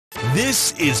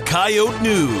This is Coyote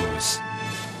News.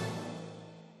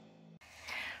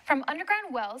 From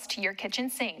underground wells to your kitchen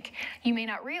sink. You may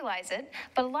not realize it,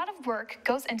 but a lot of work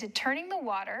goes into turning the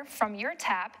water from your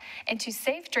tap into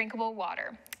safe, drinkable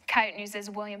water. Coyote News'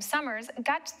 William Summers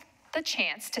got the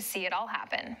chance to see it all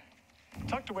happen.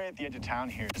 Tucked away at the edge of town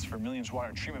here is Vermilion's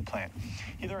water treatment plant.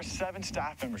 Here there are 7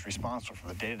 staff members responsible for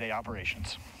the day-to-day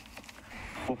operations.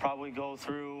 We'll probably go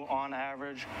through, on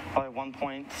average, probably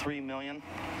 1.3 million.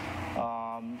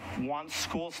 Once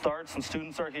school starts and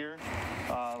students are here,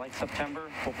 like September,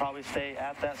 we'll probably stay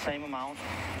at that same amount.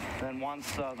 Then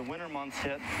once the winter months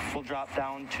hit, we'll drop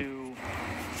down to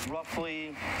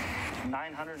roughly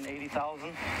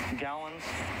 980,000 gallons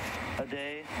a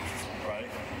day. Right.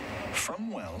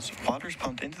 From wells, water is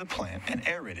pumped into the plant and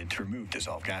aerated to remove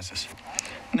dissolved gases.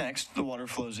 Next, the water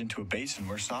flows into a basin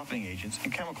where softening agents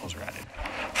and chemicals are added.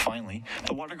 Finally,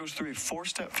 the water goes through a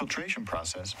 4-step filtration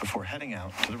process before heading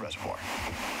out to the reservoir.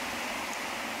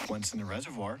 Once in the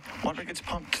reservoir, water gets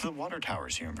pumped to the water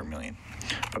towers here in Vermilion.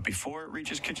 But before it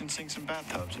reaches kitchen sinks and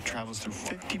bathtubs, it travels through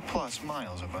 50-plus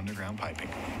miles of underground piping.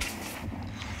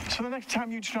 So the next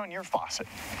time you turn on your faucet,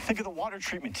 think of the water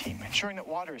treatment team, ensuring that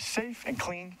water is safe and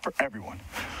clean for everyone.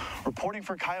 Reporting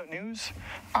for Coyote News,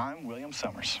 I'm William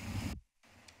Summers.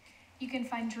 You can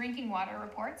find drinking water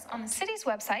reports on the city's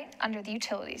website under the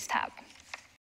Utilities tab.